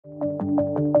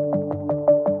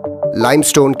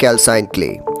limestone calcined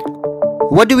clay.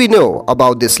 What do we know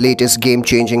about this latest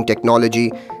game-changing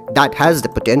technology that has the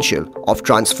potential of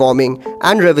transforming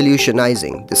and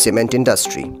revolutionizing the cement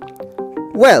industry?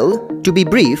 Well, to be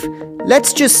brief,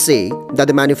 let's just say that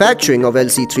the manufacturing of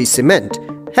LC3 cement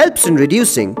helps in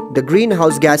reducing the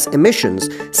greenhouse gas emissions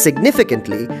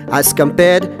significantly as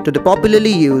compared to the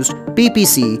popularly used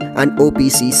PPC and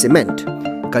OPC cement.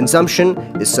 Consumption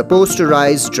is supposed to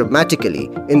rise dramatically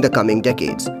in the coming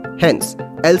decades. Hence,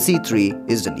 LC3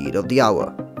 is the need of the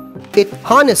hour. It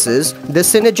harnesses the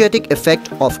synergetic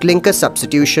effect of clinker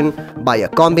substitution by a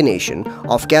combination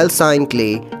of calcined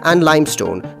clay and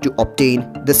limestone to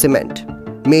obtain the cement.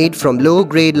 Made from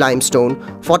low-grade limestone,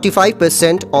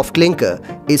 45% of clinker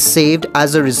is saved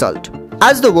as a result.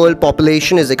 As the world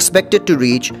population is expected to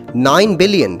reach 9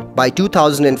 billion by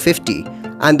 2050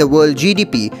 and the world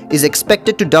GDP is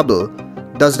expected to double,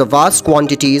 thus the vast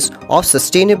quantities of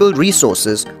sustainable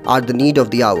resources are the need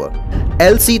of the hour.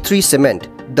 LC3 cement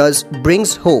thus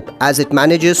brings hope as it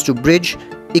manages to bridge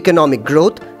economic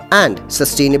growth and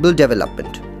sustainable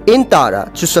development. In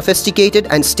Tara, through sophisticated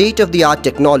and state-of-the-art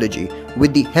technology,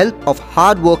 with the help of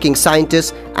hard-working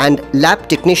scientists and lab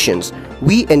technicians,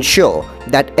 we ensure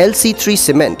that LC3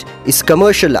 cement is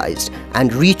commercialized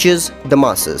and reaches the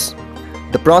masses.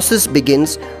 The process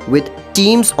begins with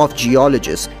teams of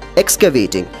geologists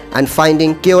excavating and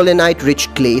finding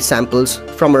kaolinite-rich clay samples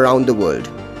from around the world.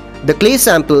 The clay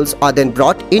samples are then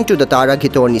brought into the Tara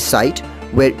Ghitorni site,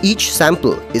 where each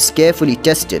sample is carefully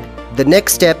tested. The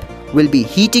next step will be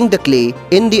heating the clay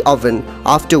in the oven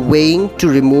after weighing to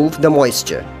remove the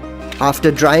moisture.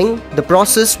 After drying, the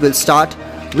process will start,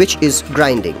 which is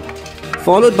grinding,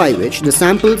 followed by which the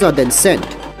samples are then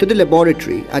sent to the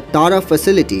laboratory at Tara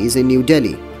facilities in New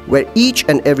Delhi, where each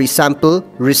and every sample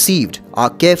received are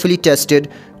carefully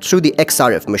tested through the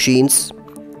XRF machines,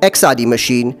 XRD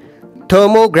machine,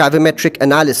 thermogravimetric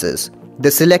analysis.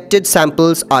 The selected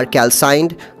samples are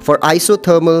calcined for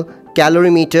isothermal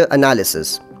calorimeter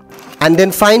analysis. And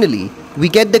then finally, we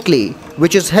get the clay,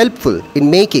 which is helpful in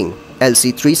making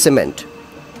LC3 cement.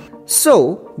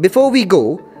 So, before we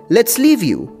go, let's leave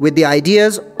you with the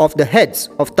ideas of the heads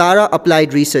of Tara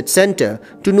Applied Research Center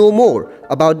to know more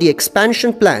about the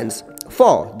expansion plans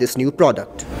for this new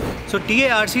product. So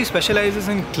TARC specializes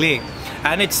in clay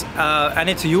and its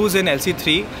use in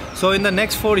LC3. So in the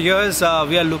next 4 years,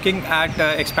 we are looking at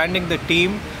expanding the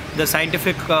team, the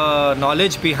scientific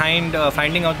knowledge behind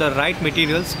finding out the right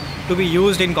materials to be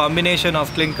used in combination of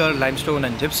clinker, limestone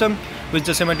and gypsum, which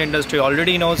the cement industry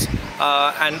already knows,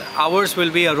 and ours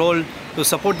will be a role to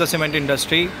support the cement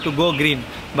industry to go green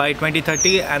by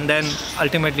 2030 and then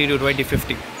ultimately to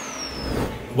 2050.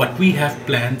 What we have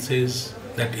plans is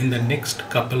that in the next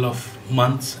couple of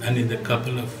months and in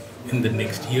the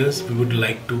next years, we would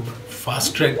like to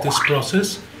fast track this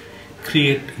process,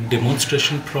 create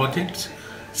demonstration projects,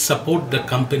 support the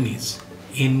companies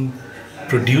in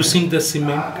producing the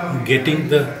cement, getting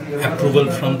the approval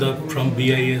from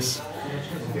BIS,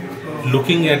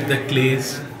 looking at the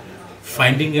clays,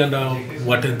 finding out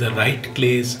what are the right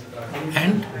clays,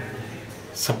 and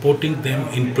supporting them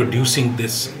in producing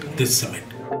this cement.